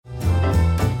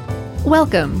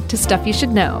Welcome to Stuff You Should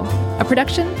Know, a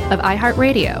production of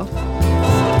iHeartRadio.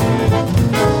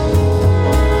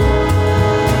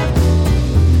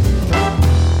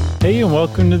 Hey, and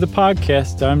welcome to the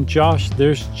podcast. I'm Josh,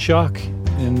 there's Chuck,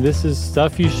 and this is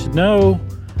Stuff You Should Know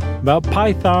about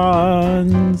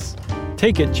pythons.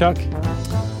 Take it, Chuck.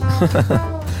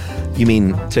 You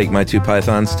mean take my two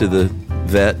pythons to the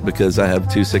vet because I have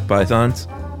two sick pythons?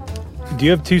 Do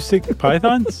you have two sick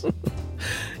pythons?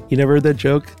 You never heard that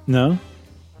joke? No.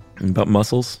 About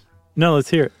muscles? No, let's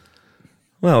hear it.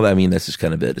 Well, I mean, that's just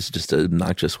kind of it. It's just an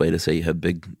obnoxious way to say you have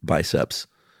big biceps.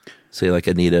 Say like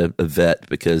I need a vet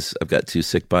because I've got two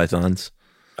sick pythons.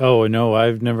 Oh, no,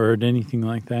 I've never heard anything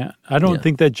like that. I don't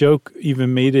think that joke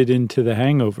even made it into The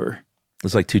Hangover.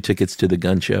 It's like 2 tickets to the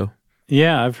gun show.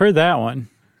 Yeah, I've heard that one.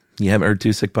 You haven't heard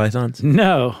two sick pythons?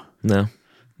 No. No?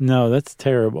 No, that's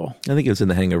terrible. I think it was in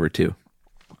The Hangover too.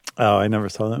 Oh, I never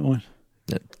saw that one.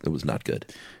 It was not good.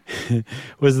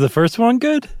 Was the first one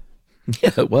good?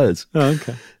 Yeah, it was. Oh,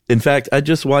 okay. In fact, I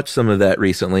just watched some of that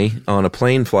recently on a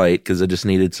plane flight because I just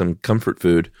needed some comfort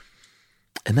food.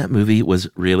 And that movie was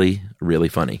really, really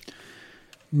funny.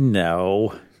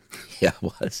 No. Yeah,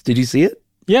 it was. Did you see it?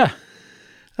 Yeah.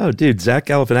 Oh, dude. Zach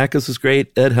Galifianakis was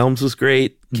great. Ed Helms was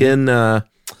great. Ken, Burns?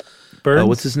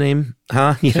 what's his name?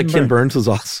 Huh? Yeah, Ken Burns was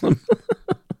awesome.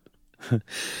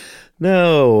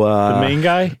 No. The main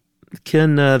guy?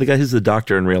 Ken, the guy who's the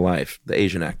doctor in real life, the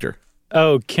Asian actor.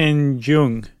 Oh, Ken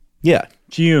Jeong. Yeah.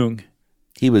 Jeong.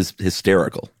 He was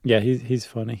hysterical. Yeah, he's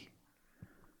funny.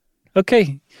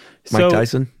 Okay. Mike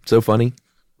Tyson, so funny.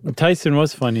 Tyson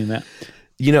was funny in that.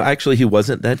 You know, actually, he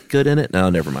wasn't that good in it. No,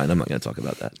 never mind. I'm not going to talk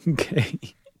about that. Okay.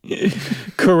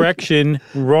 Correction,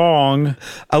 wrong.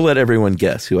 I'll let everyone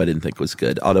guess who I didn't think was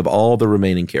good out of all the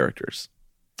remaining characters.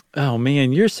 Oh,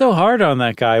 man, you're so hard on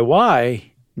that guy. Why?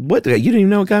 What? You don't even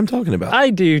know what guy I'm talking about. I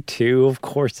do, too. Of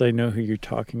course I know who you're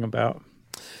talking about.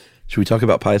 Should we talk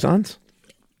about pythons?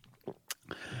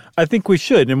 I think we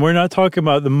should. And we're not talking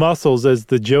about the muscles as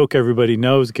the joke everybody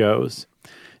knows goes.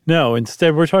 No,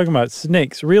 instead we're talking about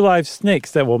snakes, real life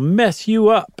snakes that will mess you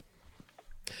up.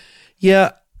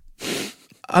 Yeah,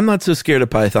 I'm not so scared of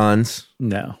pythons.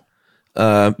 No.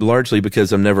 Largely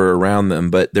because I'm never around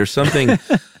them. But there's something...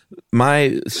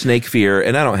 My snake fear,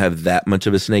 and I don't have that much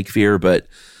of a snake fear, but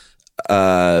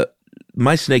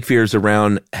my snake fear is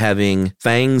around having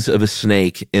fangs of a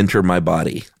snake enter my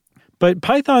body. But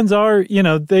pythons are,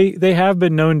 they have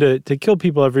been known to kill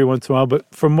people every once in a while.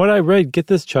 But from what I read, get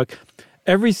this, Chuck,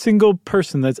 every single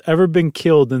person that's ever been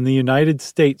killed in the United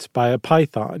States by a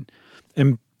python,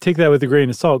 and take that with a grain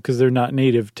of salt because they're not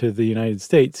native to the United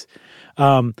States,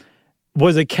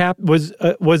 was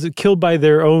killed by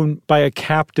a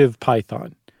captive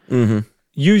python. Mm-hmm.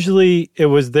 Usually it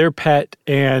was their pet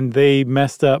and they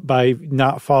messed up by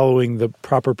not following the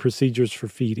proper procedures for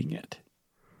feeding it.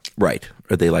 Right.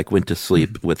 Or they went to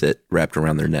sleep with it wrapped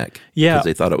around their neck. Yeah. Because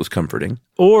they thought it was comforting.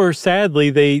 Or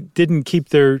sadly, they didn't keep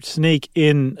their snake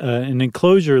in an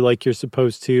enclosure like you're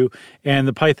supposed to, and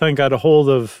the python got a hold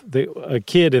of a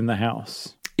kid in the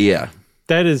house. Yeah.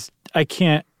 That is, I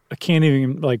can't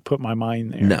even put my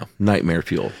mind there. No, nightmare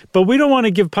fuel. But we don't want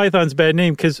to give pythons a bad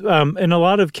name because in a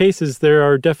lot of cases there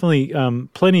are definitely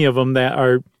plenty of them that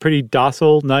are pretty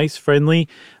docile, nice, friendly,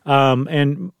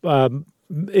 and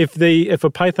if a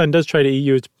python does try to eat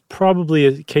you, it's probably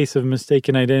a case of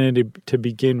mistaken identity to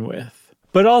begin with.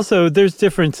 But also there's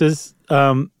differences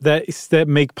that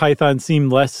make pythons seem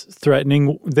less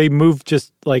threatening. They move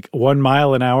just 1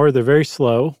 mile an hour. They're very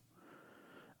slow.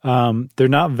 They're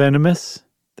not venomous.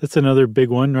 That's another big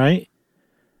one, right?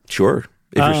 Sure.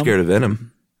 If you're scared of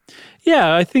venom.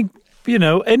 Yeah, I think,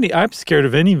 I'm scared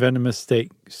of any venomous snake,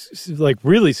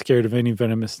 really scared of any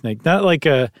venomous snake. Not like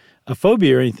a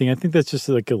phobia or anything. I think that's just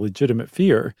a legitimate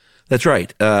fear. That's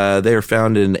right. They are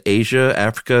found in Asia,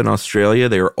 Africa, and Australia.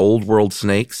 They are old world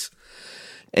snakes.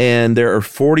 And there are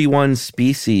 41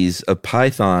 species of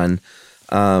python.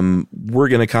 We're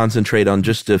going to concentrate on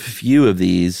just a few of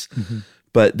these. Mm-hmm.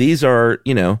 But these are,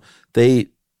 they...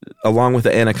 along with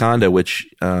the anaconda, which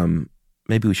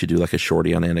maybe we should do a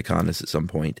shorty on anacondas at some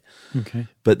point. Okay.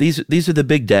 But these are the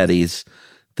big daddies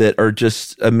that are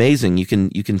just amazing. You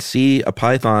can see a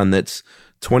python that's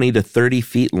 20 to 30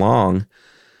 feet long,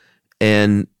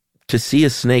 and to see a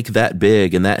snake that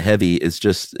big and that heavy is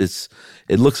just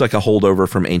it looks like a holdover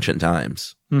from ancient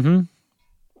times. Mm-hmm.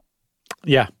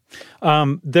 Yeah.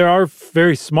 There are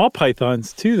very small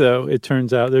pythons too, though. It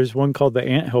turns out there's one called the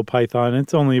anthill python.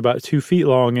 It's only about 2 feet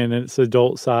long and it's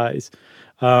adult size.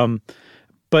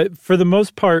 But for the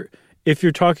most part, if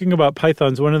you're talking about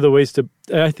pythons, one of the ways to,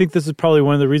 I think this is probably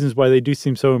one of the reasons why they do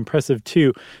seem so impressive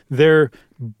too. Their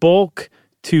bulk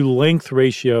to length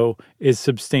ratio is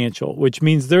substantial, which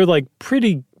means they're like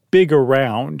pretty big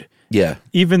around. Yeah.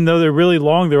 Even though they're really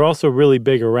long, they're also really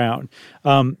big around.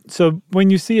 So when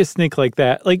you see a snake like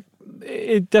that, like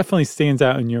it definitely stands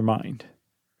out in your mind.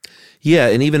 Yeah,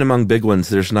 and even among big ones,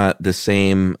 there's not the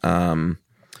same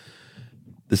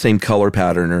color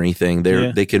pattern or anything.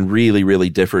 They can really, really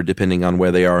differ depending on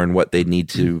where they are and what they need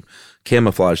to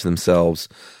camouflage themselves.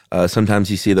 Sometimes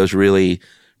you see those really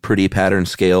pretty pattern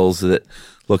scales that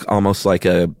look almost like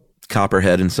a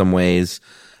copperhead in some ways.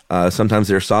 Sometimes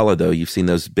they're solid, though. You've seen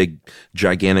those big,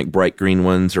 gigantic, bright green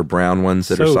ones or brown ones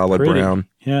that are solid pretty. brown.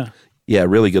 Yeah. Yeah,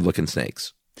 really good-looking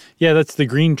snakes. Yeah, that's the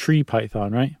green tree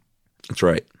python, right? That's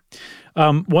right.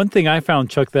 One thing I found,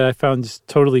 Chuck, that I found just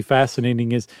totally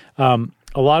fascinating is a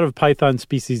lot of python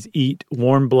species eat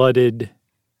warm-blooded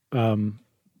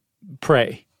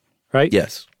prey, right?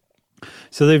 Yes.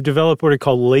 So they've developed what are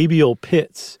called labial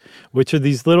pits, which are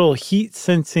these little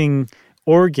heat-sensing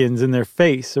organs in their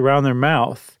face around their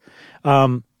mouth.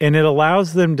 And it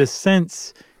allows them to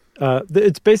sense,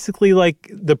 it's basically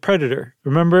like the predator.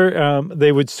 Remember,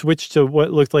 they would switch to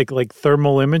what looked like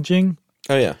thermal imaging?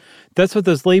 Oh, yeah. That's what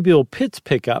those labial pits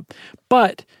pick up.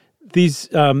 But these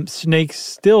snakes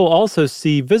still also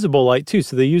see visible light too,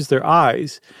 so they use their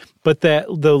eyes. But that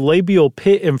the labial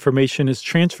pit information is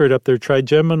transferred up their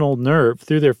trigeminal nerve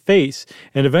through their face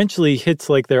and eventually hits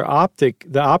like the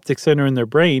optic center in their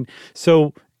brain.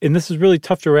 So, and this is really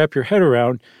tough to wrap your head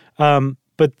around,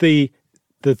 but the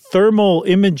thermal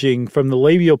imaging from the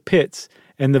labial pits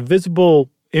and the visible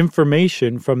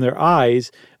information from their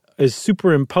eyes is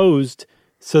superimposed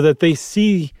so that they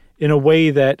see in a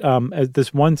way that, as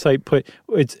this one site put,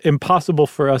 it's impossible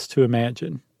for us to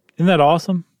imagine. Isn't that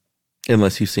awesome?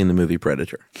 Unless you've seen the movie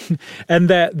Predator. And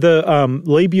that the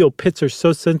labial pits are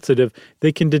so sensitive,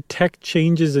 they can detect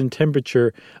changes in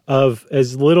temperature of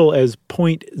as little as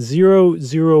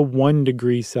 0.001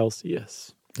 degrees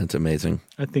Celsius. That's amazing.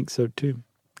 I think so, too.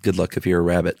 Good luck if you're a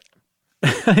rabbit.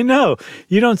 I know.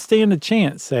 You don't stand a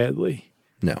chance, sadly.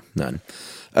 No, none.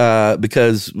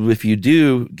 Because if you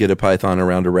do get a python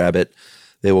around a rabbit,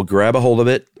 they will grab a hold of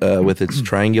it with its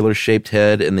triangular-shaped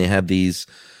head, and they have these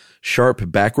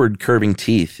sharp backward curving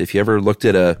teeth. If you ever looked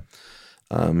at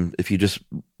if you just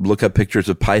look up pictures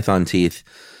of python teeth,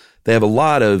 they have a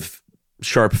lot of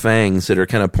sharp fangs that are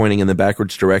kind of pointing in the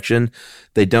backwards direction.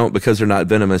 They don't, because they're not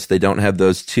venomous, they don't have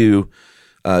those two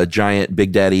giant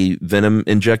Big Daddy venom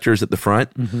injectors at the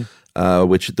front,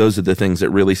 which those are the things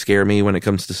that really scare me when it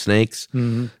comes to snakes.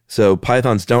 So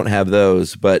pythons don't have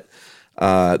those, but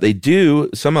they do,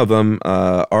 some of them,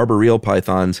 arboreal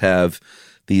pythons have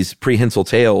these prehensile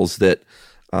tails that,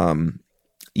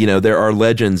 there are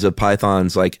legends of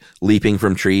pythons like leaping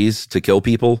from trees to kill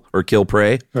people or kill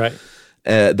prey. Right.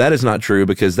 That is not true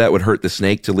because that would hurt the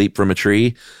snake to leap from a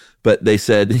tree. But they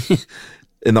said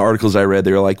in the articles I read,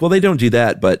 they were like, well, they don't do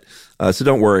that, but so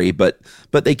don't worry. But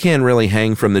they can really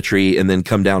hang from the tree and then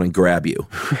come down and grab you.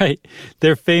 Right.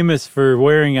 They're famous for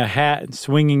wearing a hat and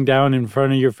swinging down in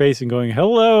front of your face and going,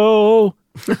 hello.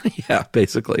 Yeah,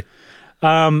 basically.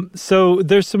 So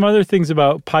there's some other things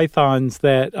about pythons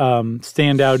that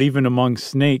stand out even among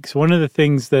snakes. One of the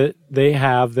things that they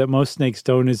have that most snakes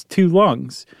don't is two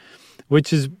lungs,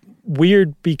 which is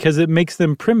weird because it makes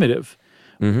them primitive.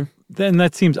 Then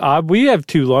that seems odd. We have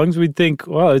two lungs. We'd think,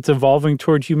 well, it's evolving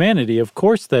toward humanity. Of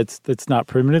course, that's not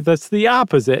primitive. That's the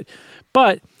opposite.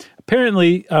 But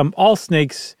apparently, all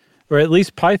snakes, or at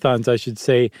least pythons, I should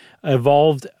say,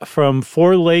 evolved from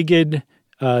four-legged,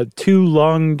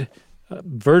 two-lunged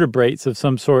vertebrates of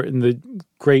some sort in the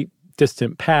great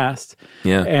distant past.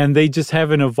 Yeah. And they just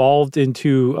haven't evolved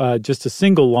into just a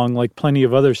single lung like plenty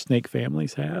of other snake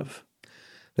families have.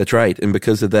 That's right. And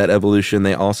because of that evolution,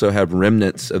 they also have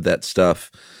remnants of that stuff.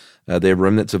 They have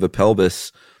remnants of a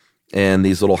pelvis and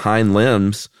these little hind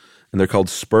limbs, and they're called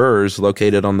spurs,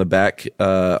 located on the back,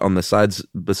 on the sides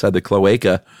beside the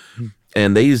cloaca.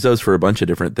 And they use those for a bunch of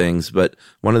different things. But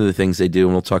one of the things they do,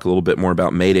 and we'll talk a little bit more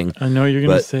about mating. I know you're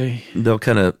going to say they'll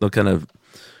kind of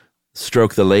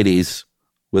stroke the ladies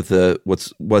with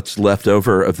what's left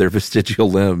over of their vestigial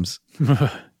limbs.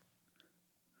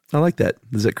 I like that.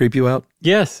 Does that creep you out?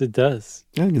 Yes, it does.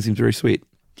 I think it seems very sweet.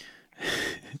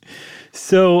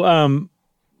 So,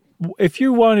 if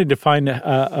you wanted to find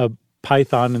a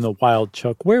python in the wild,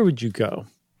 Chuck, where would you go?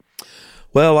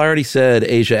 Well, I already said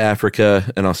Asia,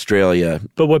 Africa, and Australia.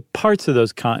 But what parts of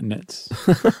those continents?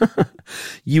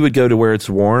 You would go to where it's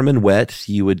warm and wet.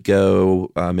 You would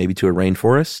go maybe to a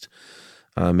rainforest,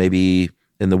 maybe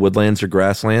in the woodlands or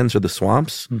grasslands or the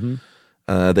swamps.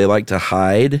 They like to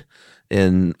hide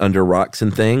under rocks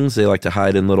and things. They like to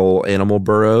hide in little animal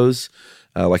burrows.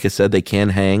 Like I said, they can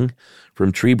hang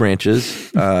from tree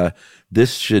branches.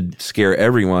 This should scare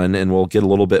everyone, and we'll get a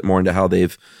little bit more into how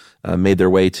they've made their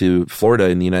way to Florida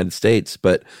in the United States.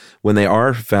 But when they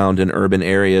are found in urban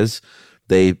areas,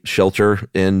 they shelter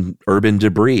in urban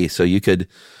debris. So you could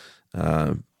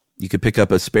pick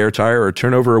up a spare tire or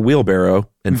turn over a wheelbarrow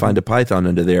and find a python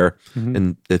under there.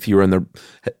 And if you were in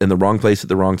the wrong place at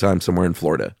the wrong time, somewhere in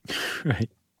Florida, right.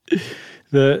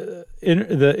 The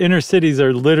inner cities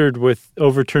are littered with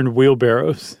overturned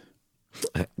wheelbarrows.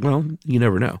 Well, you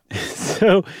never know.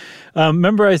 So,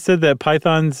 remember I said that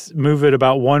pythons move at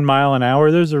about 1 mile an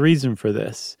hour? There's a reason for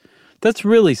this. That's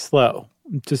really slow,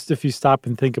 just if you stop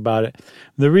and think about it.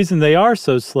 The reason they are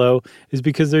so slow is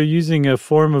because they're using a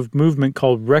form of movement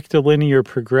called rectilinear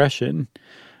progression,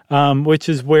 which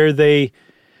is where they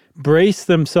brace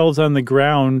themselves on the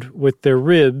ground with their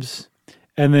ribs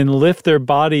and then lift their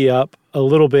body up a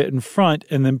little bit in front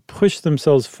and then push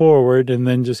themselves forward and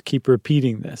then just keep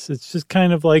repeating this. It's just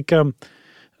kind of like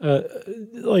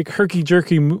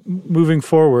herky-jerky moving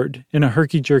forward in a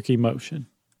herky-jerky motion.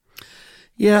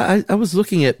 Yeah, I was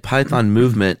looking at python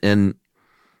movement, and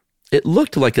it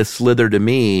looked like a slither to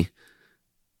me.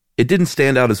 It didn't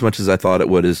stand out as much as I thought it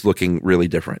would, as looking really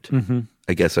different,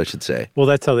 I guess I should say. Well,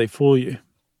 that's how they fool you.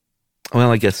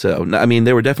 Well, I guess so. I mean,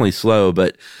 they were definitely slow,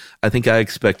 but I think I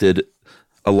expected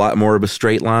a lot more of a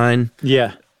straight line.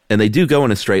 Yeah. And they do go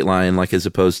in a straight line, like as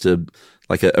opposed to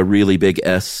like a really big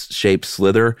S-shaped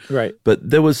slither. Right. But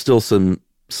there was still some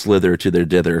slither to their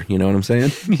dither. You know what I'm saying?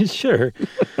 Sure.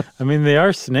 I mean, they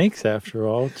are snakes after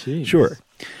all. Jeez. Sure.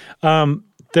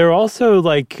 They're also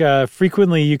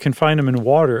frequently you can find them in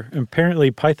water.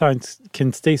 Apparently, pythons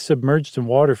can stay submerged in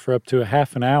water for up to a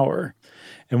half an hour.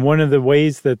 And one of the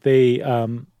ways that they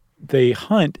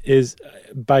hunt is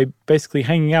by basically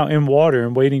hanging out in water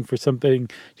and waiting for something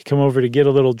to come over to get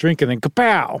a little drink, and then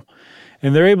kapow!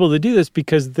 And they're able to do this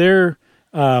because their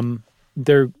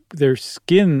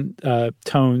skin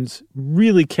tones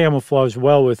really camouflage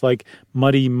well with like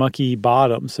muddy, mucky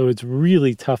bottoms. So it's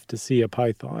really tough to see a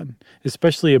python,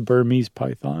 especially a Burmese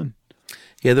python.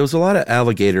 Yeah, there was a lot of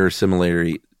alligator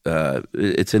similarity.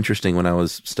 It's interesting when I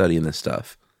was studying this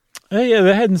stuff. Yeah,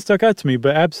 that hadn't stuck out to me,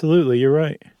 but absolutely, you're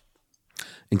right.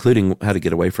 Including how to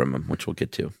get away from them, which we'll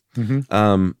get to.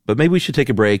 But maybe we should take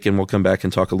a break, and we'll come back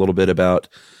and talk a little bit about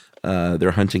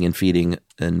their hunting and feeding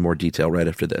in more detail right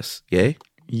after this. Yay?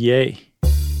 Yay.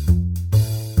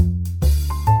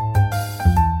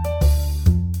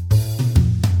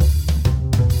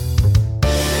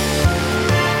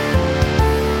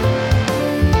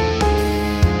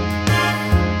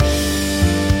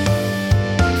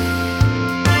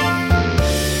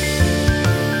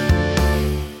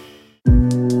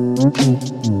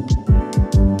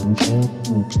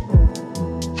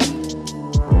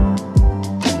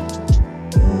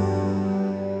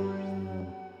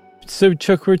 So,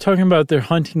 Chuck, we're talking about their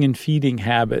hunting and feeding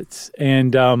habits.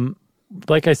 And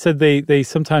like I said, they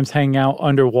sometimes hang out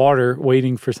underwater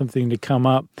waiting for something to come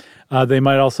up. They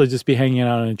might also just be hanging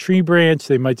out on a tree branch.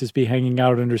 They might just be hanging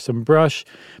out under some brush.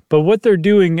 But what they're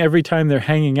doing every time they're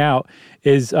hanging out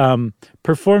is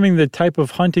performing the type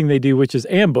of hunting they do, which is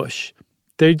ambush.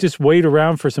 They just wait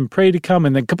around for some prey to come,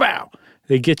 and then kapow!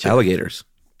 They get you. Alligators.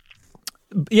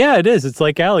 Yeah, it is. It's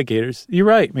like alligators. You're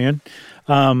right, man.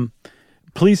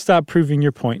 Please stop proving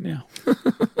your point now.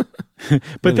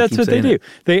 But that's what they do.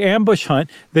 They ambush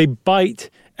hunt, they bite,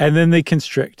 and then they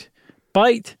constrict.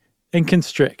 Bite and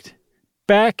constrict.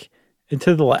 Back and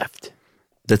to the left.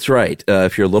 That's right.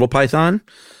 If you're a little python,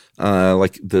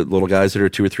 like the little guys that are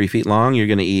 2 or 3 feet long, you're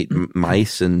going to eat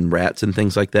mice and rats and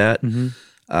things like that.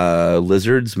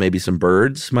 Lizards, maybe some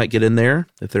birds might get in there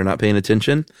if they're not paying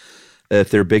attention. If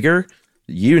they're bigger,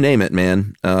 you name it,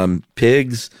 man.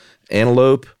 Pigs,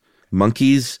 antelope,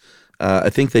 monkeys. I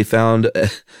think they found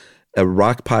a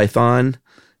rock python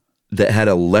that had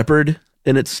a leopard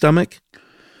in its stomach.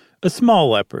 A small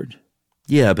leopard.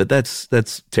 Yeah, but that's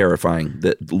terrifying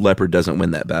that leopard doesn't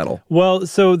win that battle. Well,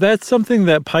 so that's something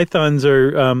that pythons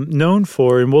are known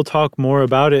for, and we'll talk more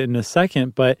about it in a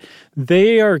second, but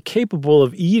they are capable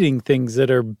of eating things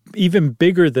that are even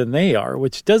bigger than they are,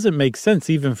 which doesn't make sense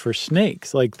even for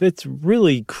snakes. Like, that's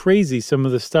really crazy, some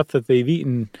of the stuff that they've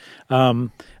eaten.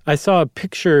 I saw a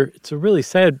picture, it's a really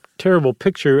sad, terrible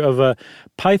picture of a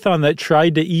python that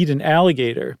tried to eat an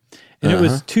alligator, and it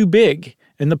was too big.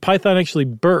 And the python actually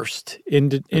burst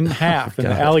in half, and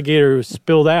the alligator was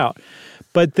spilled out.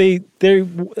 But they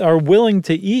are willing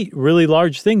to eat really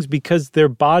large things because their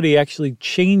body actually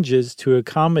changes to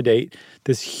accommodate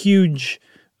this huge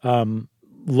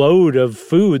load of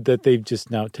food that they've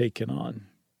just now taken on.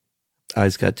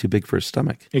 Eyes got too big for his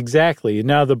stomach. Exactly. And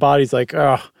now the body's like,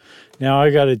 oh, now I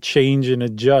got to change and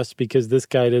adjust because this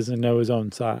guy doesn't know his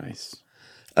own size.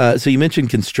 So you mentioned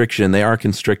constriction. They are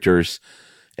constrictors,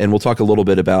 and we'll talk a little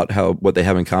bit about what they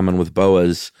have in common with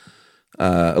boas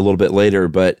a little bit later.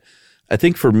 But I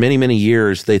think for many, many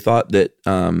years, they thought that,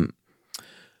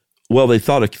 they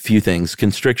thought a few things.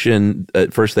 Constriction,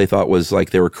 at first they thought was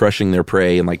like they were crushing their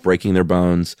prey and like breaking their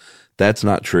bones. That's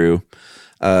not true.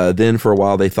 Then for a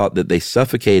while, they thought that they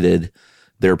suffocated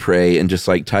their prey and just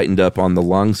like tightened up on the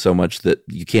lungs so much that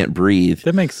you can't breathe.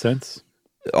 That makes sense.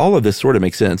 All of this sort of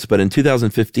makes sense. But in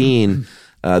 2015,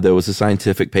 there was a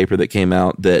scientific paper that came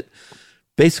out that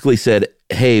basically said,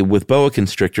 hey, with boa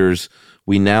constrictors,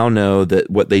 we now know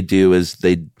that what they do is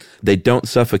they don't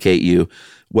suffocate you.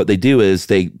 What they do is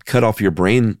they cut off your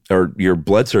brain or your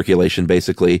blood circulation,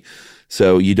 basically,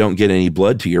 so you don't get any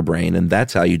blood to your brain, and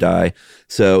that's how you die.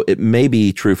 So it may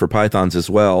be true for pythons as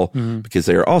well, because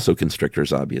they are also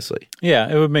constrictors, obviously. Yeah,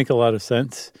 it would make a lot of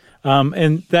sense.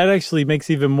 And that actually makes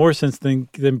even more sense than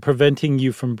preventing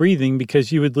you from breathing,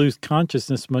 because you would lose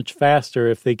consciousness much faster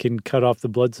if they can cut off the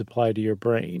blood supply to your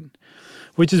brain,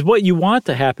 which is what you want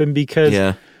to happen,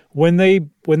 because when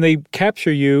they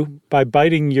capture you by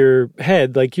biting your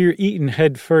head, like you're eaten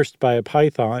head first by a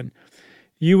python,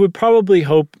 you would probably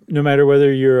hope, no matter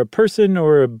whether you're a person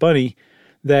or a bunny,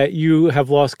 that you have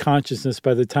lost consciousness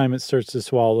by the time it starts to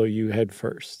swallow you head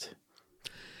first.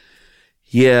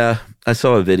 Yeah, I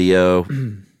saw a video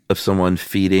of someone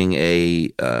feeding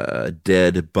a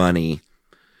dead bunny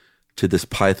to this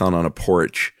python on a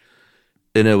porch,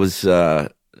 and it was,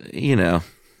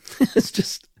 it's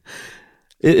just,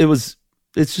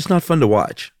 it's just not fun to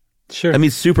watch. Sure. I mean,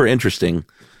 it's super interesting,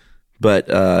 but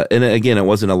and again, it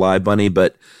wasn't a live bunny,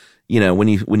 but when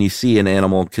you see an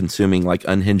animal consuming, like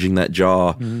unhinging that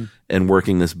jaw and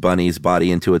working this bunny's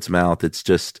body into its mouth,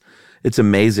 it's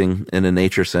amazing in a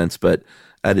nature sense, but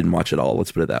I didn't watch it all.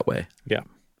 Let's put it that way. Yeah.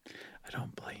 I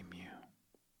don't blame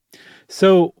you.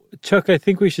 So, Chuck, I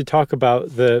think we should talk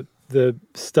about the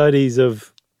studies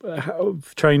of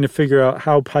trying to figure out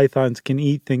how pythons can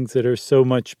eat things that are so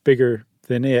much bigger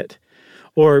than it,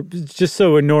 or just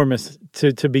so enormous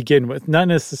to begin with. Not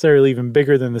necessarily even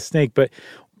bigger than the snake, but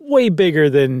way bigger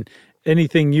than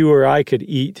anything you or I could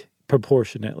eat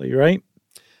proportionately, right?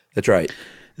 That's right.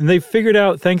 And they figured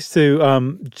out, thanks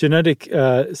to genetic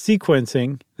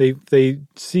sequencing, they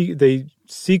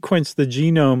sequenced the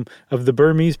genome of the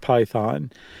Burmese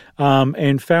python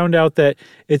and found out that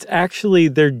it's actually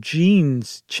their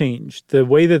genes changed. The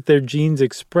way that their genes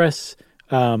express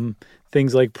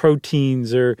things like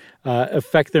proteins or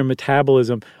affect their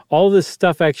metabolism, all this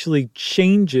stuff actually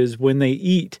changes when they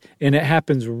eat, and it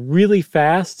happens really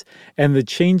fast, and the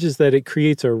changes that it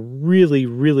creates are really,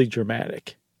 really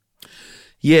dramatic.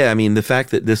 Yeah, I mean, the fact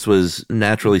that this was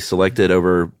naturally selected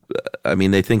over,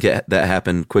 they think that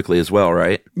happened quickly as well,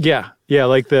 right? Yeah,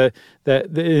 like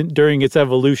during its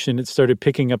evolution, it started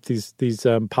picking up these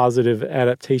positive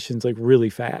adaptations like really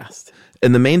fast.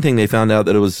 And the main thing they found out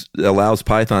that it allows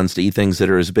pythons to eat things that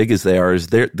are as big as they are is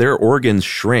their organs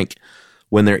shrink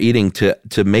when they're eating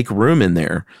to make room in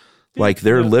there, like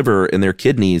their liver and their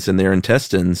kidneys and their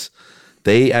intestines.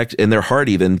 And their heart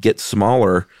even gets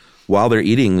smaller while they're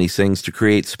eating these things to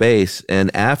create space.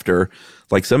 And after,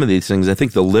 like some of these things, I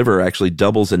think the liver actually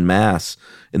doubles in mass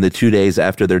in the 2 days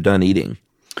after they're done eating.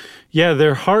 Yeah,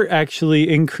 their heart actually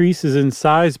increases in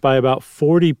size by about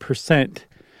 40%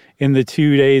 in the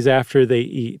 2 days after they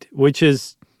eat, which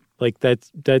is like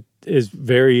that is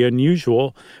very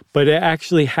unusual, but it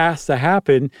actually has to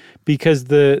happen because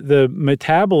the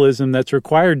metabolism that's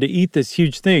required to eat this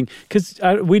huge thing, because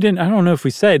I don't know if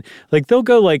we said, like they'll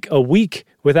go like a week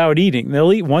without eating.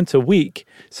 They'll eat once a week.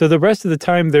 So the rest of the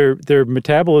time their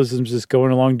metabolism's just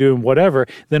going along doing whatever.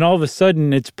 Then all of a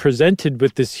sudden it's presented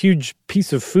with this huge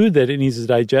piece of food that it needs to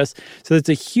digest. So it's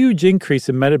a huge increase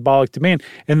in metabolic demand.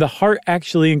 And the heart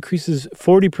actually increases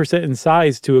 40% in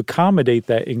size to accommodate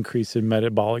that increase in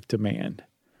metabolic demand.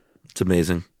 It's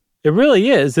amazing. It really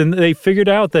is. And they figured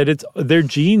out that their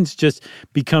genes just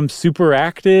become super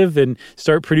active and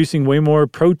start producing way more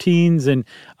proteins and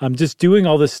just doing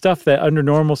all this stuff that under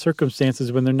normal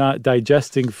circumstances when they're not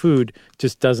digesting food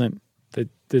just doesn't,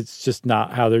 it's just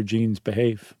not how their genes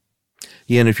behave.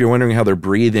 Yeah, and if you're wondering how they're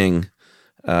breathing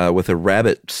with a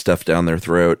rabbit stuffed down their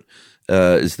throat,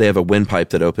 is they have a windpipe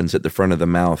that opens at the front of the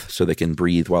mouth so they can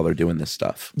breathe while they're doing this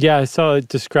stuff. Yeah, I saw it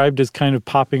described as kind of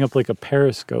popping up like a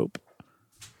periscope.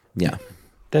 Yeah.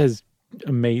 That is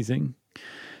amazing.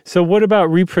 So what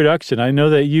about reproduction? I know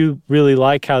that you really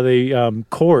like how they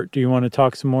court. Do you want to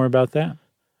talk some more about that?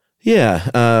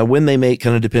 Yeah, when they mate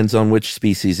kind of depends on which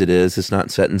species it is. It's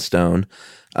not set in stone.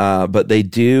 But they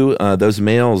do, those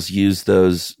males use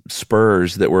those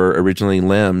spurs that were originally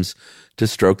limbs to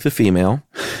stroke the female.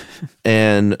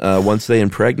 And once they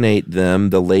impregnate them,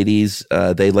 the ladies,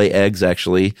 they lay eggs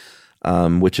actually,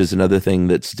 which is another thing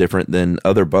that's different than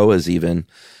other boas even,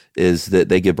 is that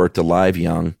they give birth to live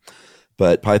young.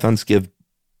 But pythons give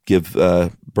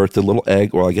birth to little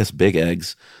egg, well, I guess big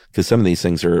eggs, because some of these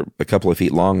things are a couple of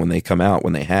feet long when they come out,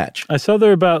 when they hatch. I saw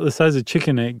they're about the size of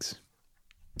chicken eggs.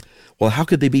 Well, how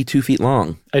could they be 2 feet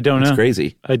long? I don't know. That's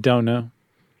crazy. I don't know.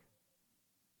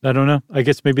 I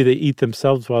guess maybe they eat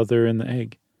themselves while they're in the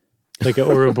egg, like an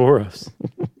Ouroboros.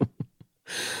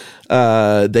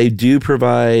 They do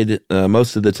provide,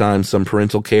 most of the time, some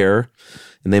parental care,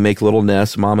 and they make little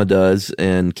nests, mama does,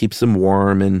 and keeps them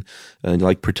warm and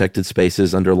like protected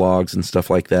spaces under logs and stuff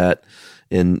like that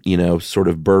in, sort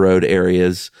of burrowed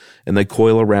areas. And they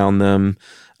coil around them.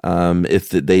 If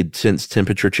they sense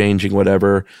temperature changing,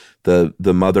 whatever, the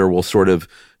mother will sort of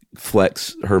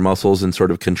flex her muscles and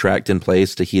sort of contract in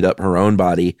place to heat up her own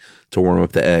body to warm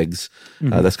up the eggs.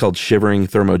 Mm-hmm. That's called shivering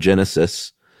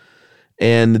thermogenesis.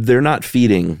 And they're not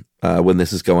feeding when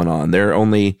this is going on. They're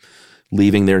only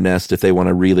leaving their nest if they want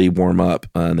to really warm up,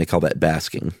 and they call that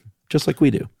basking, just like we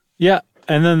do. Yeah,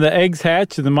 and then the eggs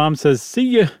hatch, and the mom says, "See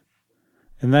ya,"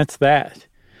 and that's that.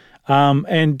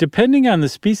 And depending on the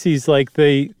species, like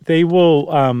they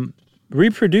will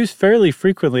reproduce fairly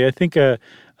frequently. I think a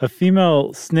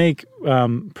female snake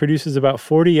produces about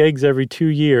 40 eggs every 2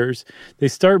 years. They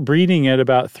start breeding at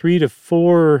about 3 to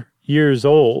 4 years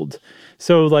old.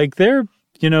 So like they're,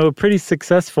 a pretty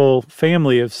successful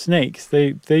family of snakes.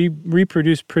 They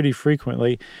reproduce pretty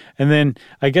frequently. And then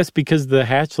I guess because the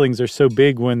hatchlings are so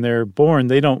big when they're born,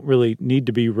 they don't really need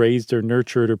to be raised or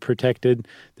nurtured or protected.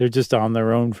 They're just on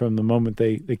their own from the moment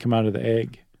they come out of the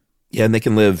egg. Yeah, and they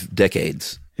can live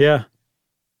decades. Yeah.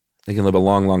 They can live a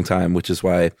long, long time, which is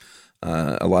why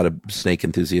a lot of snake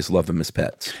enthusiasts love them as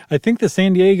pets. I think the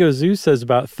San Diego Zoo says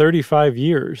about 35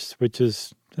 years,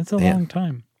 that's a long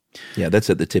time. Yeah, that's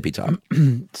at the tippy top.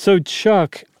 So,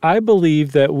 Chuck, I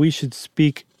believe that we should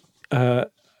speak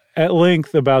at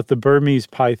length about the Burmese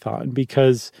python,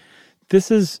 because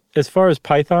this is, as far as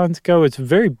pythons go, it's a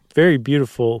very, very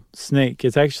beautiful snake.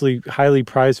 It's actually highly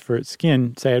prized for its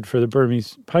skin, sad for the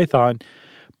Burmese python.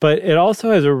 But it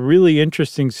also has a really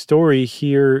interesting story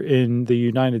here in the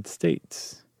United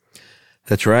States.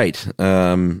 That's right.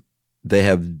 They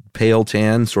have pale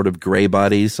tan, sort of gray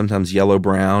bodies, sometimes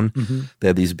yellow-brown. Mm-hmm. They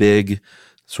have these big,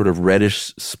 sort of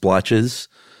reddish splotches,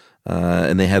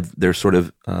 and they're sort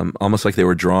of almost like they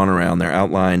were drawn around. They're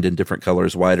outlined in different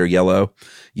colors, white or yellow,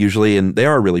 usually, and they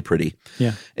are really pretty.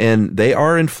 Yeah, and they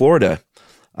are in Florida,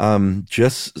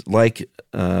 just like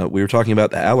we were talking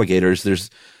about the alligators.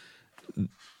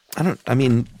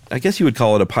 I guess you would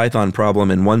call it a python problem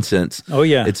in one sense. Oh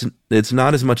yeah, it's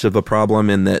not as much of a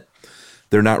problem in that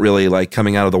they're not really like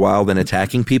coming out of the wild and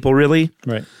attacking people, really.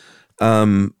 Right.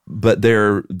 But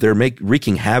they're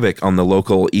wreaking havoc on the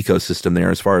local ecosystem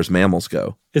there as far as mammals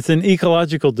go. It's an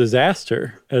ecological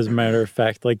disaster, as a matter of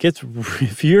fact. Like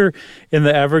if you're in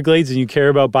the Everglades and you care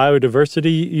about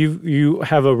biodiversity, you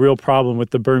have a real problem with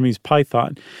the Burmese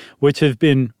python, which have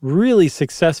been really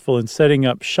successful in setting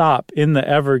up shop in the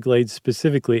Everglades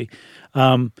specifically.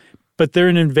 But they're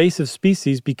an invasive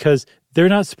species because they're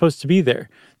not supposed to be there.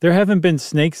 There haven't been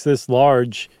snakes this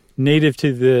large native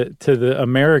to the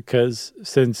Americas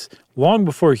since long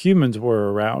before humans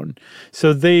were around.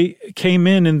 So they came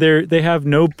in and they have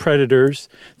no predators.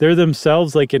 They're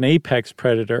themselves like an apex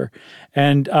predator.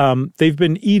 And they've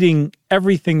been eating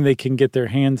everything they can get their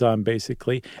hands on,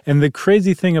 basically. And the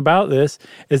crazy thing about this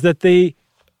is that they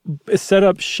set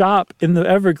up shop in the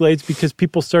Everglades because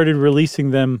people started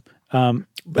releasing them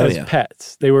as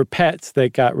pets. They were pets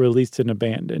that got released and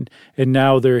abandoned. And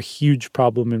now they're a huge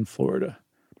problem in Florida.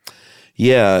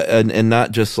 Yeah, and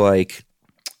not just like,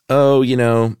 there's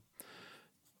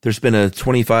been a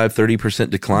 25-30%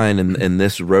 decline in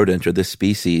this rodent or this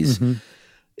species. Mm-hmm.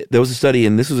 There was a study,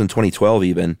 and this was in 2012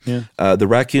 even. Yeah. The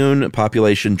raccoon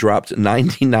population dropped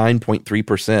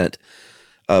 99.3%.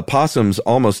 Possums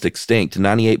almost extinct,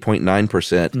 98.9%.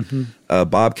 Mm-hmm.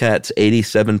 Bobcats,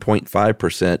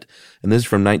 87.5%. And this is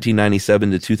from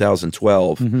 1997 to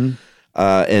 2012. Mm-hmm.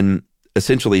 And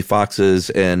essentially foxes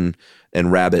and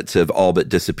rabbits have all but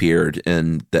disappeared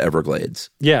in the Everglades.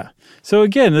 Yeah. So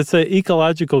again, it's an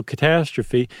ecological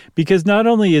catastrophe because not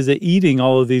only is it eating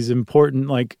all of these important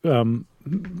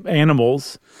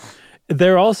animals,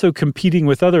 they're also competing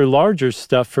with other larger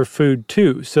stuff for food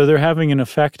too. So they're having an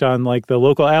effect on like the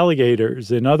local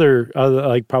alligators and other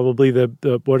like probably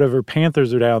the whatever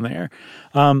panthers are down there.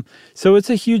 So it's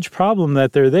a huge problem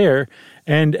that they're there.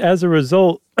 And as a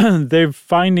result, they're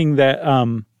finding that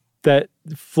that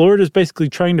Florida's basically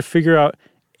trying to figure out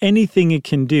anything it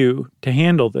can do to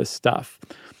handle this stuff.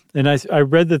 And I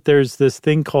read that there's this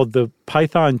thing called the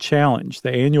Python Challenge,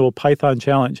 the annual Python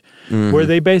Challenge, where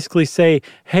they basically say,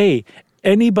 hey,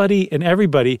 anybody and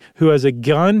everybody who has a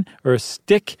gun or a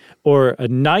stick or a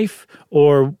knife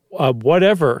or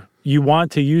whatever you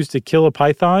want to use to kill a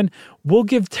python, we'll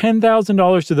give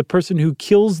 $10,000 to the person who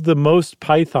kills the most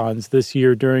pythons this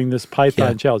year during this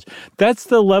Python Challenge. That's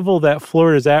the level that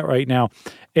Florida's at right now.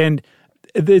 And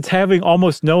it's having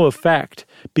almost no effect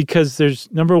because there's,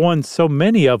 number one, so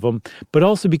many of them, but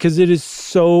also because it is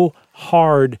so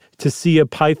hard to see a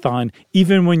python,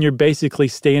 even when you're basically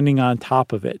standing on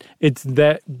top of it. It's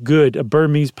that good. A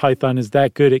Burmese python is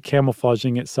that good at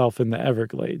camouflaging itself in the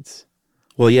Everglades.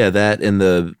 Well, yeah, that and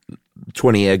the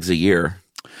 20 eggs a year.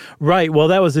 Right. Well,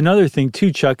 that was another thing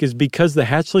too, Chuck, is because the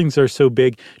hatchlings are so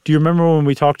big. Do you remember when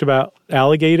we talked about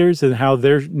alligators and how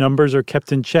their numbers are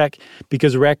kept in check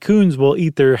because raccoons will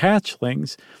eat their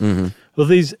hatchlings? Mm-hmm. Well,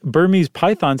 these Burmese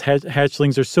pythons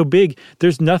hatchlings are so big,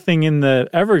 there's nothing in the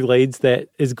Everglades that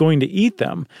is going to eat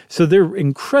them. So they're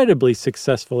incredibly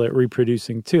successful at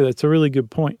reproducing too. That's a really good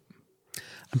point.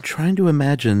 I'm trying to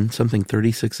imagine something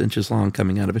 36 inches long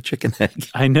coming out of a chicken egg.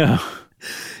 I know.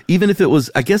 Even if it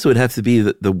was, I guess it would have to be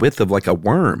the width of like a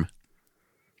worm.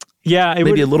 Yeah.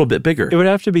 Maybe a little bit bigger. It would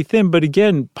have to be thin. But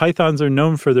again, pythons are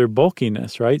known for their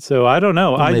bulkiness, right? So I don't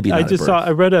know. Well, maybe I just saw,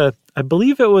 I read I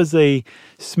believe it was a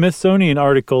Smithsonian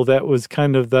article that was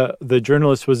kind of the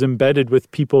journalist was embedded with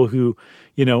people who,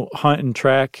 hunt and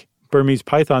track Burmese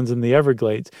pythons in the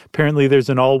Everglades. Apparently there's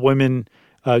an all-women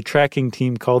tracking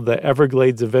team called the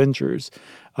Everglades Avengers.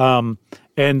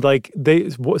 And like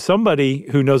somebody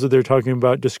who knows what they're talking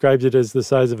about describes it as the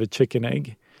size of a chicken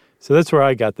egg. So that's where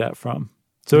I got that from.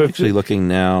 So I'm actually looking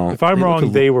now. If I'm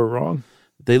wrong, they were wrong.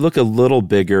 They look a little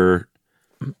bigger,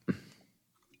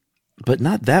 but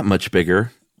not that much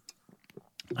bigger.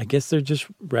 I guess they're just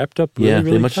wrapped up really,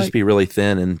 really they must tight. just be really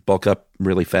thin and bulk up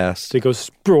really fast. They go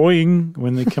sproing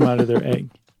when they come out of their egg.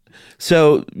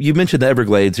 So you mentioned the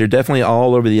Everglades. They're definitely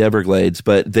all over the Everglades,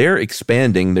 but they're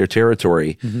expanding their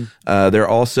territory. Mm-hmm. They're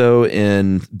also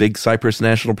in Big Cypress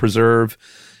National Preserve.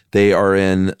 They are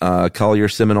in Collier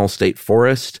Seminole State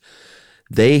Forest.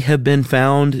 They have been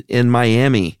found in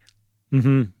Miami.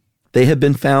 Mm-hmm. They have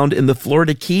been found in the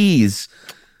Florida Keys,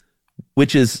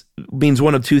 which means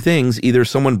one of two things. Either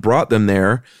someone brought them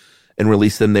there and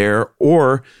released them there,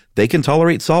 or they can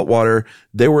tolerate salt water.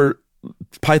 There were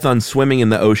pythons swimming in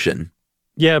the ocean.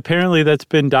 Yeah, apparently that's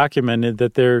been documented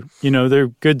that they're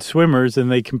good swimmers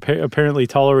and they apparently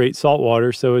tolerate salt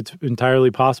water, so it's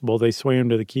entirely possible they swam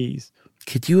to the Keys.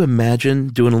 Could you imagine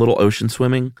doing a little ocean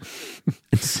swimming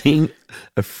and seeing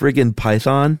a friggin'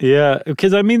 python? Yeah,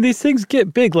 because these things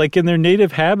get big. Like in their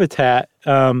native habitat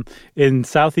in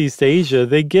Southeast Asia,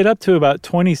 they get up to about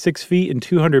 26 feet and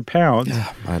 200 pounds.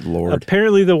 Oh, my Lord.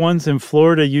 Apparently the ones in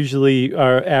Florida usually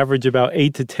are average about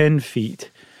 8 to 10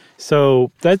 feet.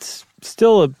 So that's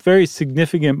still a very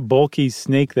significant, bulky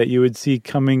snake that you would see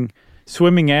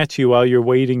swimming at you while you're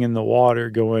wading in the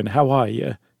water going, how are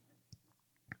you?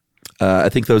 I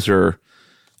think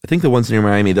the ones near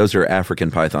Miami, those are African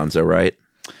pythons, though, right?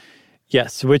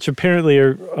 Yes, which apparently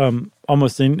are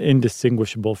almost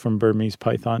indistinguishable from Burmese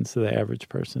pythons to the average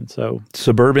person. So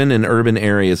suburban and urban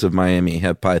areas of Miami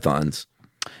have pythons.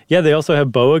 Yeah, they also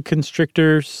have boa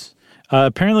constrictors.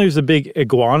 Apparently there's a big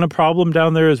iguana problem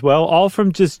down there as well, all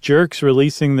from just jerks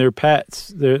releasing their pets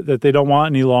that they don't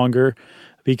want any longer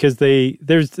because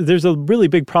there's a really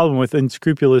big problem with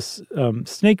unscrupulous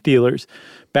snake dealers,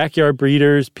 backyard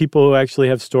breeders, people who actually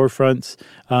have storefronts,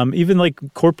 even like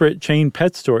corporate chain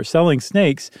pet stores selling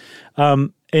snakes,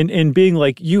 and being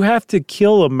like, you have to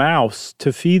kill a mouse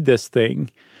to feed this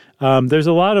thing. There's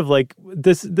a lot of like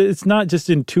this. It's not just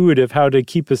intuitive how to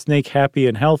keep a snake happy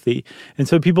and healthy. And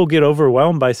so people get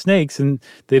overwhelmed by snakes and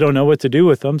they don't know what to do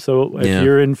with them. So if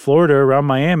you're in Florida around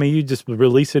Miami, you just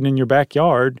release it in your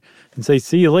backyard and say,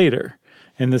 see you later.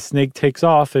 And the snake takes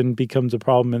off and becomes a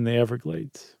problem in the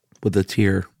Everglades. With a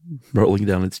tear rolling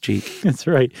down its cheek. That's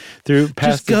right.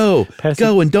 Just go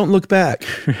and don't look back.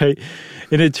 Right.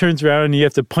 And it turns around and you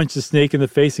have to punch the snake in the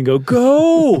face and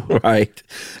go. Right.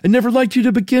 I never liked you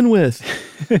to begin with.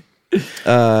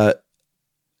 I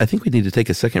think we need to take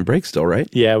a second break still, right?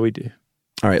 Yeah, we do.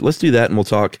 All right, let's do that and we'll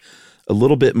talk a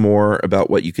little bit more about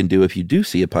what you can do if you do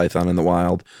see a python in the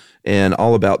wild and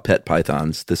all about pet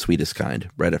pythons, the sweetest kind,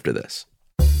 right after this.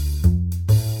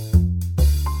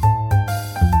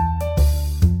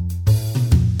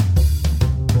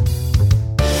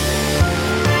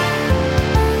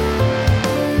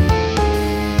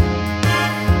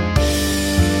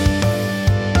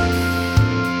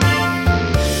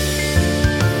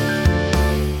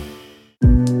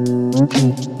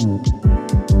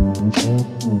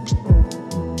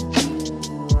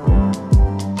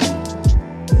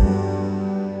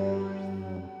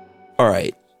 All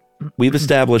right. We've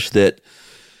established that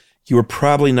you are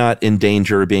probably not in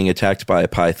danger of being attacked by a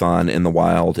python in the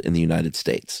wild in the United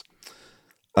States.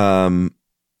 As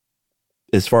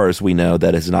far as we know,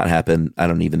 that has not happened, I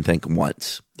don't even think,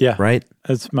 once. Yeah. Right?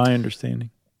 That's my understanding.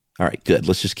 All right, good.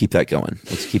 Let's just keep that going.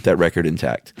 Let's keep that record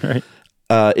intact. Right.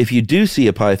 If you do see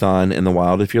a python in the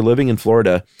wild, if you're living in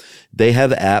Florida, they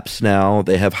have apps now.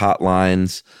 They have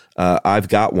hotlines. I've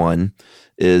Got One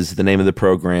is the name of the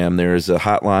program. There's a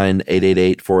hotline,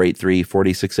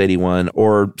 888-483-4681,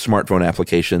 or smartphone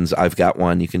applications. I've Got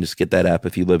One. You can just get that app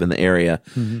if you live in the area.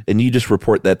 Mm-hmm. And you just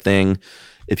report that thing.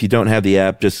 If you don't have the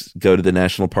app, just go to the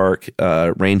national park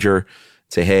ranger,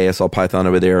 say, hey, I saw python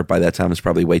over there. By that time, it's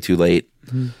probably way too late.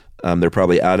 Mm-hmm. They're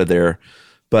probably out of there.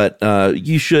 But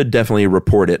you should definitely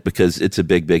report it because it's a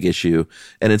big, big issue.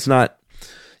 And it's not,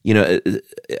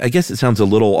 I guess it sounds a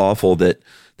little awful that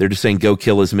they're just saying go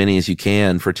kill as many as you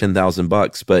can for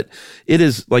 $10,000. But it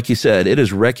is, like you said, it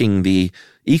is wrecking the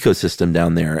ecosystem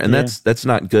down there. And that's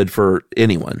not good for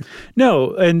anyone.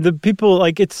 No, and the people,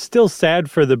 it's still sad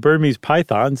for the Burmese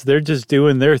pythons. They're just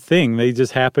doing their thing. They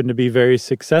just happen to be very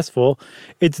successful.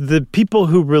 It's the people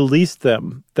who released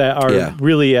them that are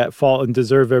really at fault and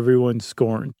deserve everyone's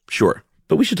scorn. Sure.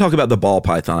 But we should talk about the ball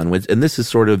python. And this is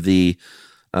sort of the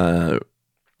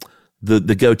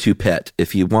go-to pet.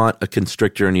 If you want a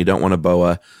constrictor and you don't want a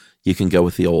boa, you can go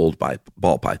with the old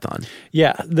ball python.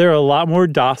 Yeah, they're a lot more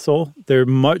docile. They're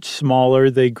much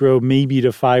smaller. They grow maybe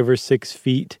to 5 or 6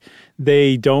 feet.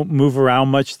 They don't move around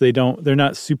much. They're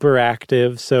not super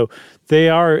active. So they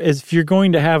are, if you're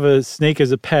going to have a snake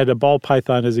as a pet, a ball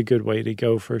python is a good way to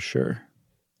go for sure.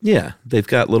 Yeah, they've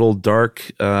got little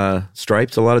dark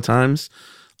stripes a lot of times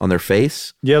on their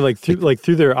face. Yeah,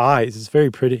 through their eyes. It's very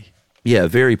pretty. Yeah,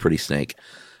 very pretty snake.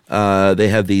 They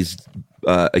have these,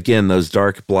 again, those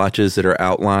dark blotches that are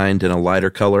outlined in a lighter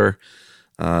color,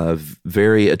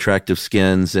 very attractive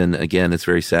skins. And again, it's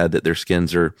very sad that their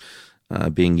skins are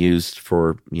being used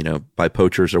for, by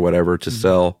poachers or whatever to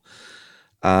sell.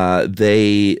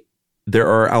 There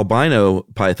are albino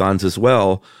pythons as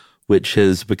well, which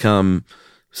has become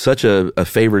such a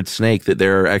favored snake that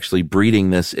they're actually breeding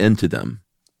this into them.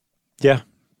 Yeah.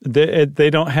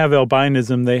 They don't have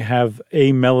albinism. They have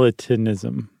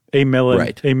amelatinism.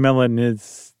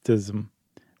 Amelanistism.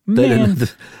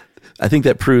 I think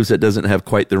that proves it doesn't have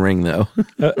quite the ring, though.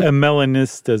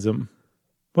 Melanistism.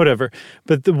 Whatever.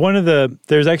 But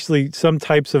there's actually some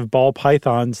types of ball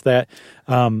pythons that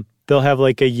they'll have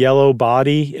a yellow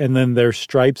body, and then their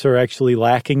stripes are actually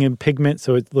lacking in pigment,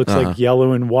 so it looks like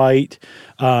yellow and white.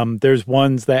 There's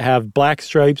ones that have black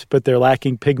stripes, but they're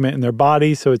lacking pigment in their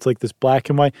body, so it's like this black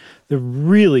and white. They're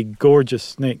really gorgeous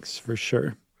snakes, for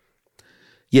sure.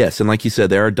 Yes, and like you said,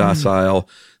 they are docile.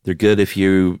 They're good if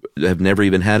you have never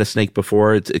even had a snake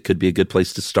before. It could be a good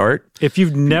place to start. If you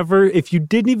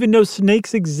didn't even know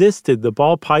snakes existed, the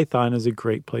ball python is a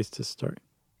great place to start.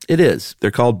 It is.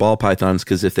 They're called ball pythons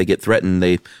because if they get threatened,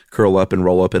 they curl up and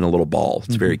roll up in a little ball.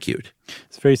 It's very cute.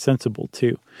 It's very sensible,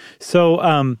 too.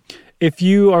 So if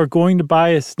you are going to buy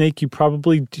a snake, you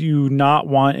probably do not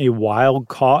want a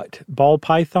wild-caught ball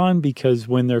python because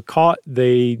when they're caught,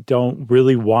 they don't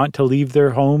really want to leave their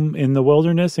home in the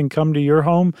wilderness and come to your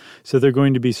home. So they're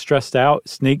going to be stressed out.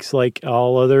 Snakes, like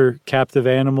all other captive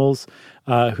animals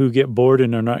who get bored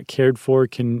and are not cared for,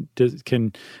 can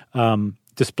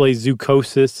display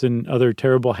zoochosis and other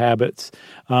terrible habits.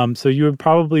 So you would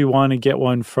probably want to get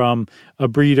one from a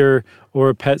breeder or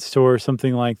a pet store or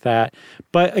something like that.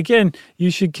 But again,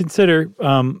 you should consider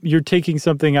you're taking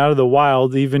something out of the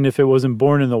wild, even if it wasn't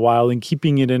born in the wild, and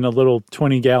keeping it in a little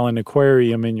 20-gallon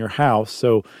aquarium in your house.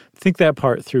 So think that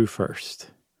part through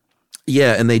first.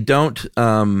 Yeah, and they don't...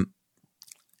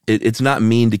 it's not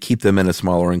mean to keep them in a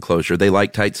smaller enclosure. They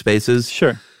like tight spaces.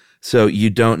 Sure. So you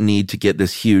don't need to get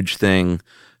this huge thing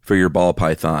for your ball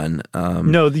python.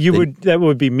 That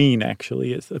would be mean,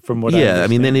 actually, from what I understand. Yeah, I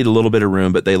mean, they need a little bit of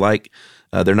room, but they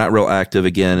they're not real active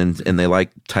again, and they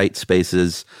like tight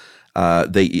spaces.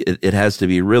 It has to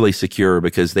be really secure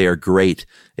because they are great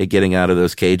at getting out of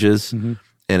those cages and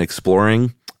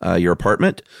exploring your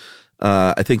apartment.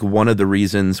 I think one of the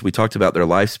reasons, we talked about their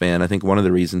lifespan, I think one of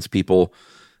the reasons people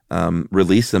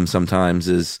release them sometimes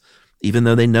is, even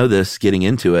though they know this getting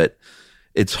into it,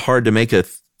 it's hard to make a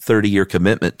 30-year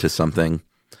commitment to something.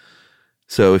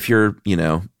 So if you're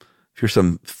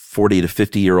some 40 to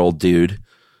 50-year-old dude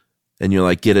and you're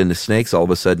like, get into snakes all of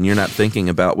a sudden, you're not thinking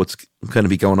about what's going to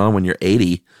be going on when you're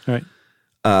 80.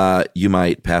 Right. You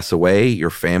might pass away. Your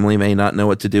family may not know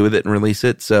what to do with it and release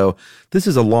it. So this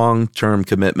is a long-term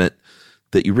commitment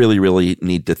that you really, really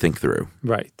need to think through.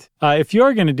 Right. If you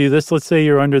are going to do this, let's say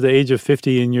you're under the age of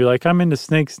 50 and you're like, I'm into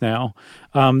snakes now.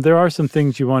 There are some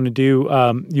things you want to do.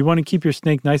 You want to keep your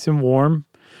snake nice and warm.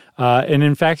 And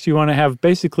in fact, you want to have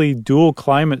basically dual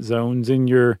climate zones in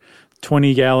your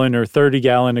 20-gallon or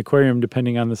 30-gallon aquarium,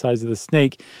 depending on the size of the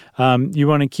snake. You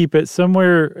want to keep it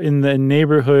somewhere in the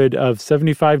neighborhood of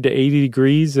 75 to 80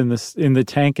 degrees in the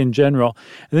tank in general.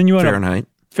 And then you want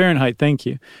Fahrenheit, thank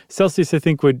you. Celsius, I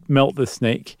think, would melt the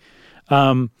snake.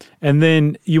 And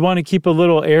then you want to keep a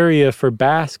little area for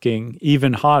basking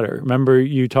even hotter. Remember,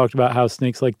 you talked about how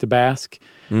snakes like to bask?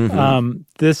 Mm-hmm.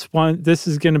 This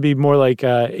is going to be more like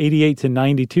 88 to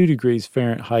 92 degrees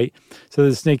Fahrenheit. So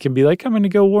the snake can be like, I'm going to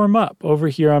go warm up over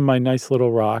here on my nice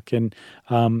little rock. And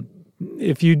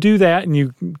if you do that and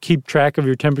you keep track of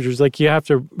your temperatures, like you have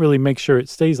to really make sure it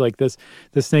stays like this,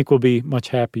 the snake will be much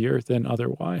happier than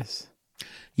otherwise.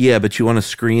 Yeah, but you want to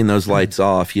screen those lights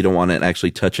off. You don't want it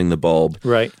actually touching the bulb.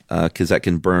 Right. Because that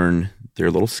can burn their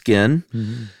little skin.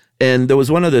 Mm-hmm. And there was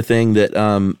one other thing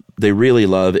that they really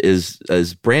love is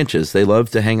branches. They love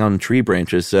to hang on tree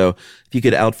branches. So if you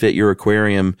could outfit your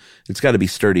aquarium, it's got to be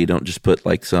sturdy. Don't just put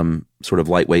like some sort of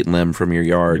lightweight limb from your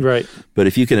yard. Right. But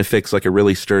if you can affix like a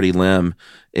really sturdy limb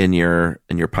in your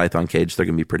Python cage, they're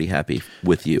going to be pretty happy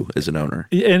with you as an owner.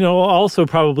 And it'll also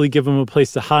probably give them a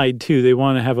place to hide too. They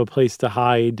want to have a place to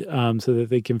hide so that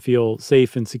they can feel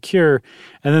safe and secure.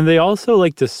 And then they also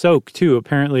like to soak too.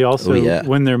 Apparently also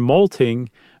when they're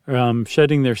molting,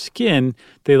 shedding their skin,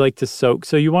 they like to soak.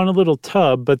 So you want a little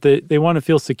tub, but they want to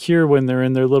feel secure when they're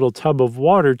in their little tub of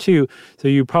water too. So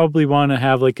you probably want to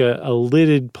have like a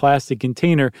lidded plastic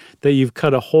container that you've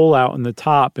cut a hole out in the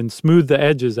top and smooth the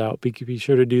edges out. Be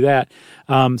sure to do that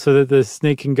so that the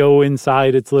snake can go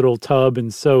inside its little tub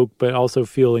and soak, but also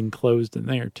feel enclosed in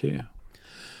there too.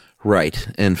 Right.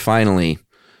 And finally,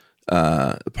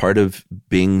 part of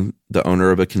being the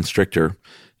owner of a constrictor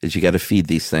is you got to feed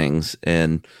these things.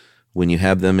 And when you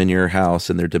have them in your house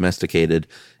and they're domesticated,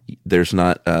 there's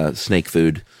not snake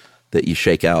food that you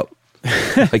shake out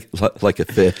like a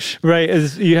fish. Right.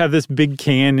 As you have this big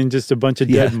can and just a bunch of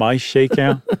dead mice shake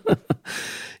out.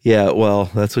 Yeah. Well,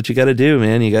 that's what you got to do,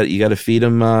 man. You got to feed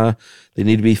them. They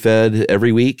need to be fed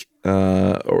every week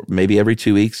or maybe every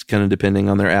 2 weeks, kind of depending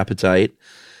on their appetite.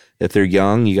 If they're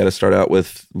young, you got to start out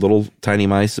with little tiny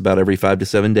mice about every 5 to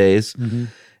 7 days. Mm-hmm.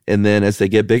 And then as they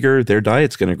get bigger, their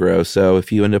diet's going to grow. So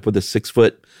if you end up with a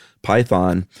 6-foot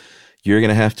python, you're going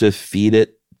to have to feed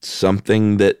it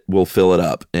something that will fill it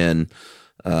up. And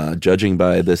judging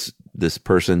by this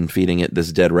person feeding it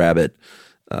this dead rabbit,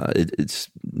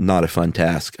 it's not a fun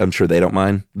task. I'm sure they don't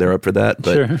mind. They're up for that,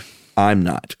 but sure. I'm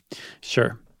not.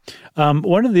 Sure.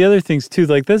 One of the other things too,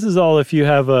 like this is all if you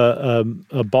have a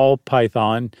ball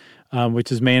python,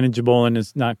 which is manageable and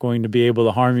is not going to be able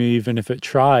to harm you even if it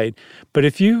tried. But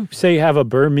if you, say, have a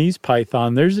Burmese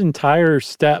python, there's entire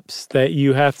steps that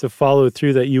you have to follow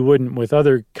through that you wouldn't with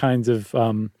other kinds of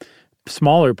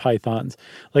smaller pythons.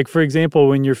 Like, for example,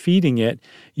 when you're feeding it,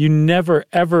 you never,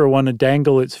 ever want to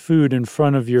dangle its food in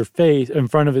front of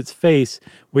its face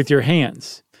with your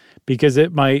hands, because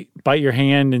it might bite your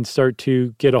hand and start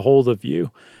to get a hold of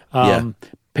you.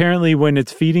 Apparently, when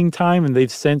it's feeding time and they've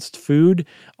sensed food,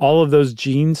 all of those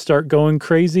genes start going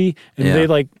crazy, and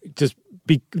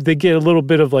they get a little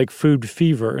bit of like food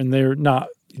fever, and they're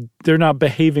not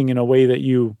behaving in a way that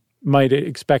you might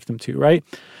expect them to, right?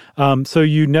 So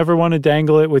you never want to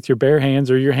dangle it with your bare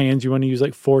hands or your hands. You want to use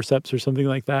like forceps or something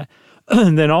like that.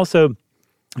 And then also,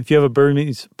 if you have a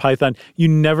Burmese python, you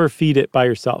never feed it by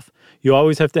yourself. You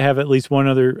always have to have at least one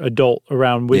other adult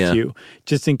around with you,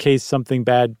 just in case something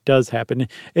bad does happen.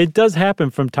 It does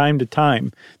happen from time to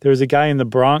time. There was a guy in the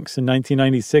Bronx in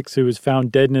 1996 who was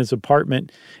found dead in his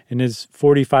apartment, and his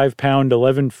 45-pound,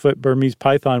 11-foot Burmese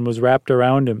python was wrapped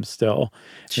around him still.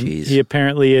 Jeez. He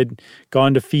apparently had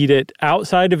gone to feed it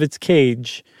outside of its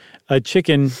cage, a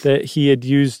chicken that he had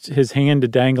used his hand to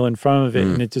dangle in front of it,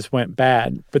 and it just went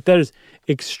bad. But that is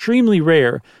extremely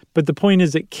rare. But the point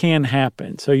is, it can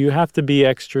happen. So you have to be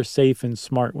extra safe and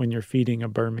smart when you're feeding a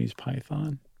Burmese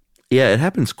python. Yeah, it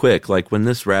happens quick. Like when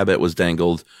this rabbit was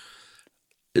dangled,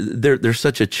 they're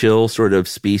such a chill sort of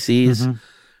species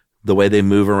the way they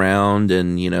move around,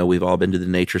 and, we've all been to the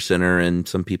nature center, and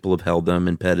some people have held them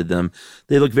and petted them.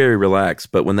 They look very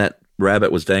relaxed, but when that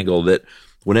rabbit was dangled,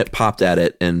 when it popped at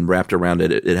it and wrapped around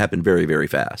it, it happened very, very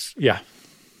fast. Yeah.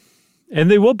 And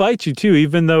they will bite you, too,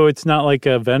 even though it's not like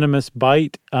a venomous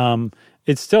bite.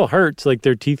 It still hurts. Like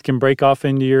their teeth can break off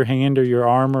into your hand or your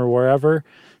arm or wherever.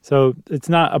 So it's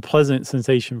not a pleasant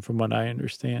sensation from what I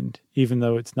understand, even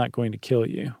though it's not going to kill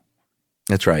you.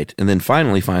 That's right. And then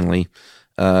finally,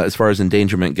 as far as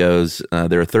endangerment goes,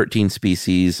 there are 13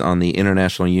 species on the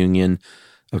International Union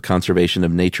of Conservation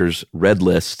of Nature's Red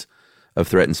List of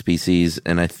threatened species.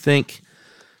 And I think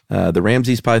the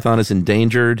Ramsey's python is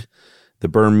endangered. The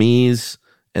Burmese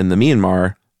and the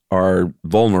Myanmar are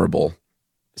vulnerable.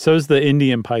 So is the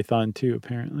Indian python, too,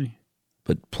 apparently.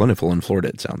 But plentiful in Florida,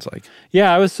 it sounds like.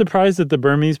 Yeah, I was surprised that the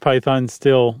Burmese python's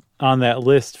still on that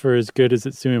list for as good as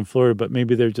it's doing in Florida, but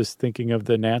maybe they're just thinking of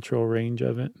the natural range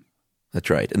of it. That's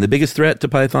right. And the biggest threat to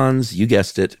pythons, you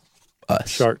guessed it, us.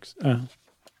 Sharks.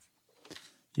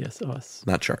 Yes, us.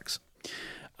 Not sharks.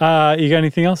 You got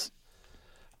anything else?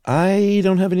 I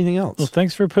don't have anything else. Well,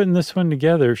 thanks for putting this one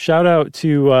together. Shout out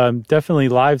to definitely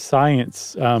Live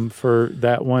Science for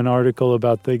that one article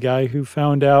about the guy who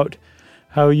found out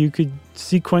how you could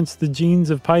sequence the genes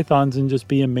of pythons and just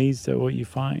be amazed at what you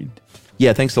find.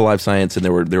 Yeah, thanks to Live Science, and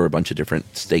there were a bunch of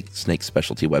different snake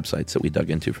specialty websites that we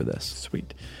dug into for this.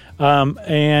 Sweet.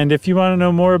 And if you want to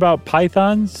know more about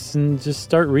pythons, and just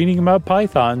start reading about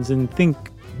pythons and think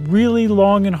really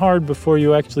long and hard before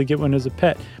you actually get one as a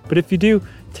pet. But if you do,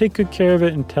 take good care of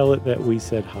it and tell it that we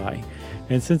said hi.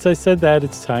 And since I said that,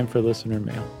 it's time for listener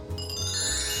mail.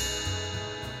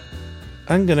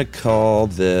 I'm going to call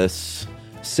this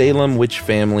Salem Witch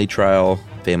Family Trial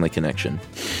Family Connection.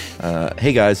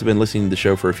 Hey guys, I've been listening to the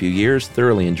show for a few years,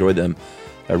 thoroughly enjoyed them.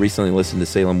 I recently listened to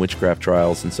Salem Witchcraft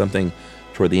Trials, and something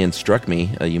toward the end struck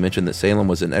me. You mentioned that Salem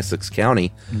was in Essex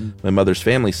County. Mm-hmm. My mother's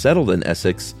family settled in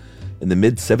Essex in the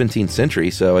mid-17th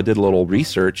century, so I did a little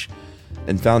research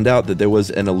and found out that there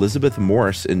was an Elizabeth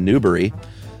Morse in Newbury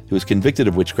who was convicted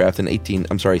of witchcraft in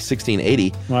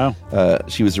 1680. Wow.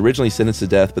 She was originally sentenced to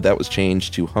death, but that was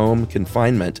changed to home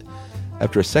confinement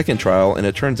after a second trial, and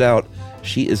it turns out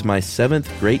she is my 7th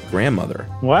great-grandmother.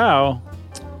 Wow.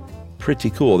 Pretty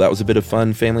cool. That was a bit of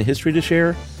fun family history to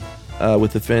share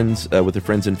with the friends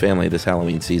and family this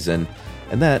Halloween season,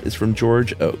 and that is from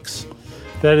George Oakes.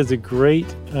 That is a great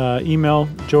email,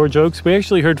 George Oakes. We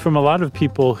actually heard from a lot of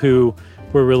people who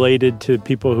were related to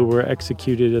people who were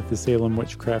executed at the Salem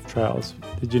witchcraft trials.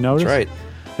 Did you notice? That's right.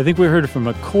 I think we heard from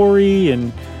a Corey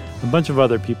and a bunch of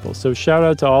other people. So shout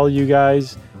out to all you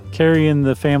guys carrying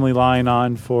the family line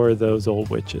on for those old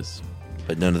witches.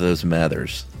 But none of those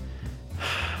Mathers.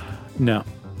 No,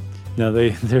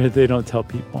 they don't tell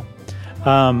people.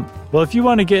 Well, if you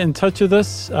want to get in touch with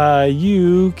us,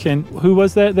 you can. Who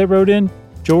was that wrote in?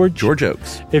 George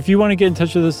Oakes. If you want to get in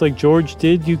touch with us like George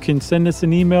did, you can send us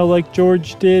an email like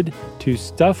George did to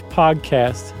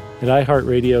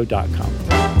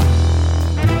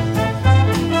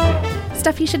stuffpodcast@iheartradio.com.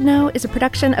 Stuff You Should Know is a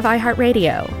production of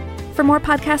iHeartRadio. For more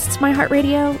podcasts from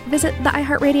iHeartRadio, visit the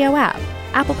iHeartRadio app,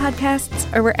 Apple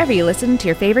Podcasts, or wherever you listen to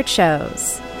your favorite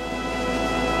shows.